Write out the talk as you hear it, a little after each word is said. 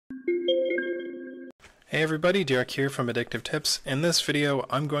Hey everybody, Derek here from Addictive Tips. In this video,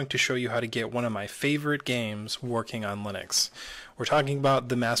 I'm going to show you how to get one of my favorite games working on Linux. We're talking about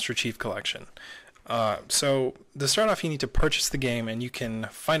the Master Chief Collection. So to start off, you need to purchase the game, and you can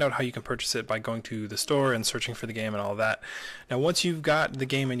find out how you can purchase it by going to the store and searching for the game and all that. Now once you've got the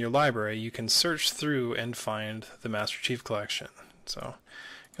game in your library, you can search through and find the Master Chief Collection. So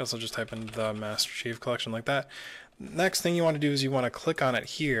you can also just type in the Master Chief Collection like that. Next thing you want to do is you want to click on it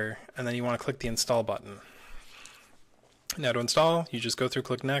here, and then you want to click the install button. Now to install, you just go through,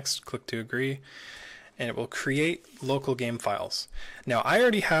 click next, click to agree, and it will create local game files. Now I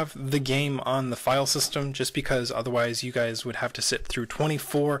already have the game on the file system just because otherwise you guys would have to sit through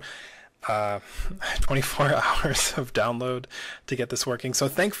 24 hours of download to get this working. So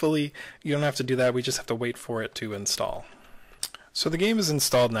thankfully you don't have to do that, we just have to wait for it to install. So the game is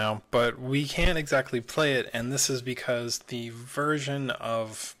installed now, but we can't exactly play it, and this is because the version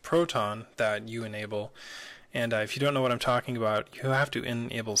of Proton that you enable, and if you don't know what I'm talking about, you have to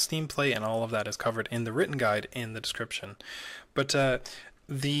enable Steam Play, and all of that is covered in the written guide in the description. But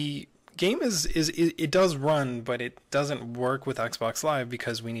the game it does run, but it doesn't work with Xbox Live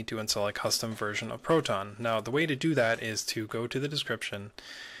because we need to install a custom version of Proton. Now the way to do that is to go to the description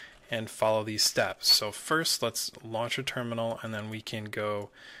and follow these steps. So first let's launch a terminal, and then we can go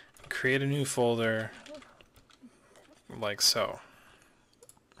create a new folder like so.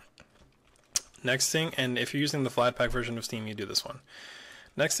 Next thing, and if you're using the Flatpak version of Steam, you do this one.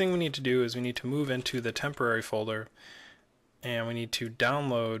 Next thing we need to do is we need to move into the temporary folder, and we need to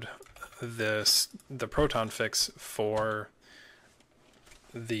download the Proton fix for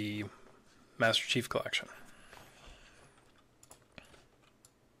the Master Chief Collection.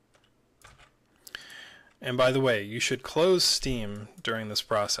 And by the way, you should close Steam during this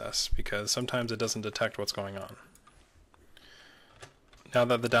process because sometimes it doesn't detect what's going on. Now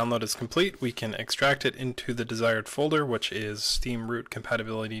that the download is complete, we can extract it into the desired folder, which is Steam Root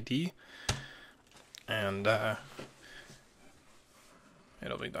Compatibility D. And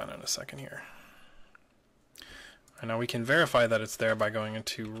it'll be done in a second here. And now we can verify that it's there by going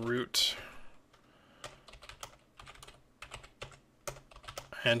into root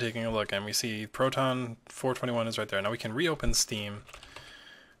and taking a look, and we see Proton 421 is right there. Now we can reopen Steam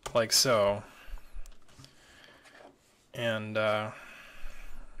like so, and let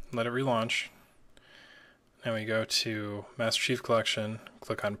it relaunch. Now we go to Master Chief Collection,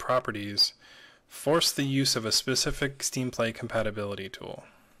 click on Properties, force the use of a specific Steam Play compatibility tool.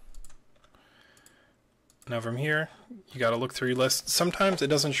 Now from here, you got to look through your list. Sometimes it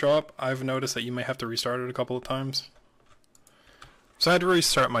doesn't show up. I've noticed that you may have to restart it a couple of times. So I had to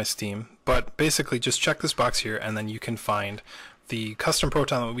restart my Steam, but basically just check this box here, and then you can find the custom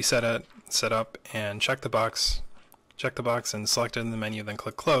Proton that we set up, and check the box and select it in the menu, then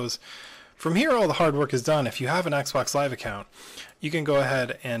click close. From here, all the hard work is done. If you have an Xbox Live account, you can go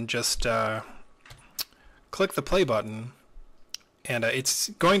ahead and just click the play button, and it's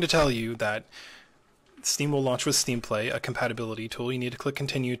going to tell you that Steam will launch with Steam Play, a compatibility tool. You need to click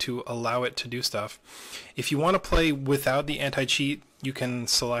continue to allow it to do stuff. If you want to play without the anti-cheat, you can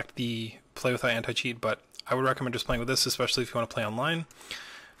select the play without anti-cheat, but I would recommend just playing with this, especially if you want to play online.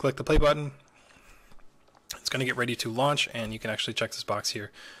 Click the play button. It's going to get ready to launch, and you can actually check this box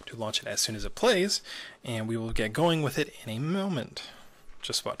here to launch it as soon as it plays, and we will get going with it in a moment.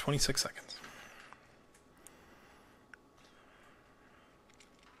 Just about 26 seconds.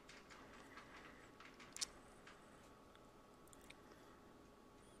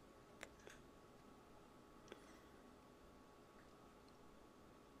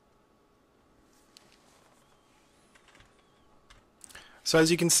 So as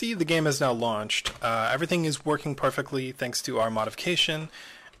you can see, the game has now launched. Everything is working perfectly thanks to our modification,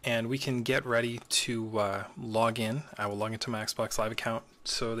 and we can get ready to log in. I will log into my Xbox Live account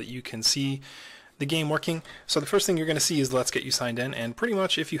so that you can see the game working. So the first thing you're going to see is Let's Get You Signed In, and pretty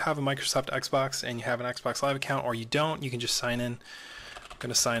much if you have a Microsoft Xbox and you have an Xbox Live account, or you don't, you can just sign in. I'm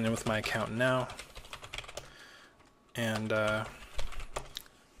going to sign in with my account now. And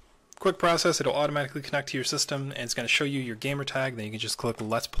quick process, it'll automatically connect to your system, and it's going to show you your gamer tag. Then you can just click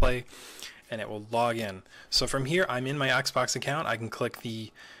Let's Play, and it will log in. So from here, I'm in my Xbox account. I can click the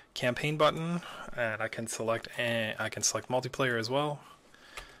campaign button, and I can select multiplayer as well.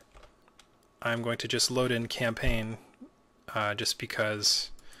 I'm going to just load in campaign just because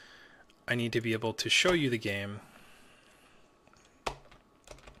I need to be able to show you the game.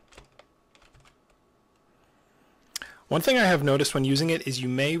 One thing I have noticed when using it is you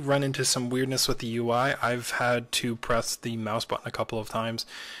may run into some weirdness with the UI. I've had to press the mouse button a couple of times,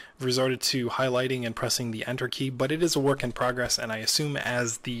 resorted to highlighting and pressing the enter key, but it is a work in progress, and I assume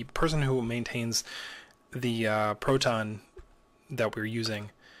as the person who maintains the Proton that we're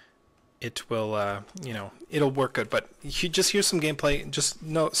using, it will, it'll work good. But just here's some gameplay. Just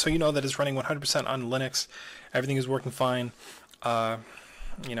know, so you know that it's running 100% on Linux. Everything is working fine. Gotta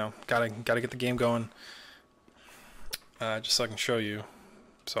get the game going. Just so I can show you.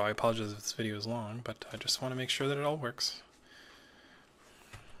 So I apologize if this video is long, but I just want to make sure that it all works.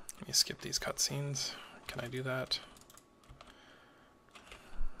 Let me skip these cutscenes. Can I do that?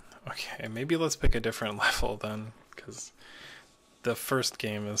 Okay, maybe let's pick a different level then, because the first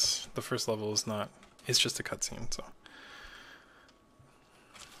level is not, it's just a cutscene, so.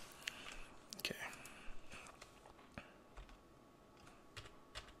 Okay.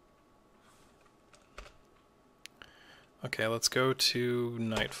 Okay, let's go to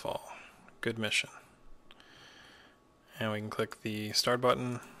Nightfall. Good mission. And we can click the start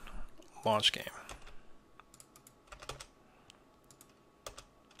button, launch game.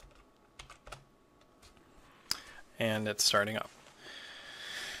 And it's starting up.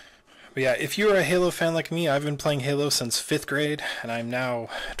 But yeah, if you're a Halo fan like me, I've been playing Halo since 5th grade, and I'm now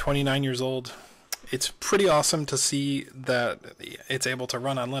 29 years old. It's pretty awesome to see that it's able to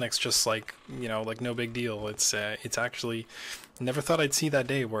run on Linux, just like, like no big deal. It's actually, never thought I'd see that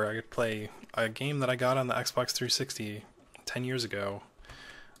day where I could play a game that I got on the Xbox 360 10 years ago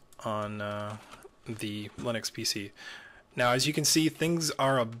on the Linux PC. Now, as you can see, things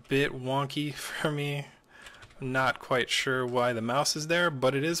are a bit wonky for me. Not quite sure why the mouse is there,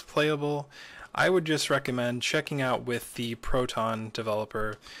 but it is playable. I would just recommend checking out with the Proton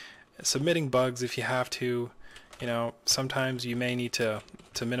developer, submitting bugs if you have to. Sometimes you may need to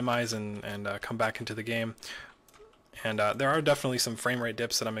minimize and come back into the game. And there are definitely some frame rate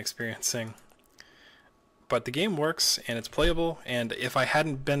dips that I'm experiencing. But the game works, and it's playable, and if I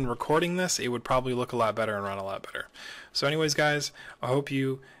hadn't been recording this, it would probably look a lot better and run a lot better. So anyways, guys, I hope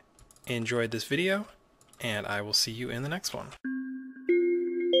you enjoyed this video, and I will see you in the next one.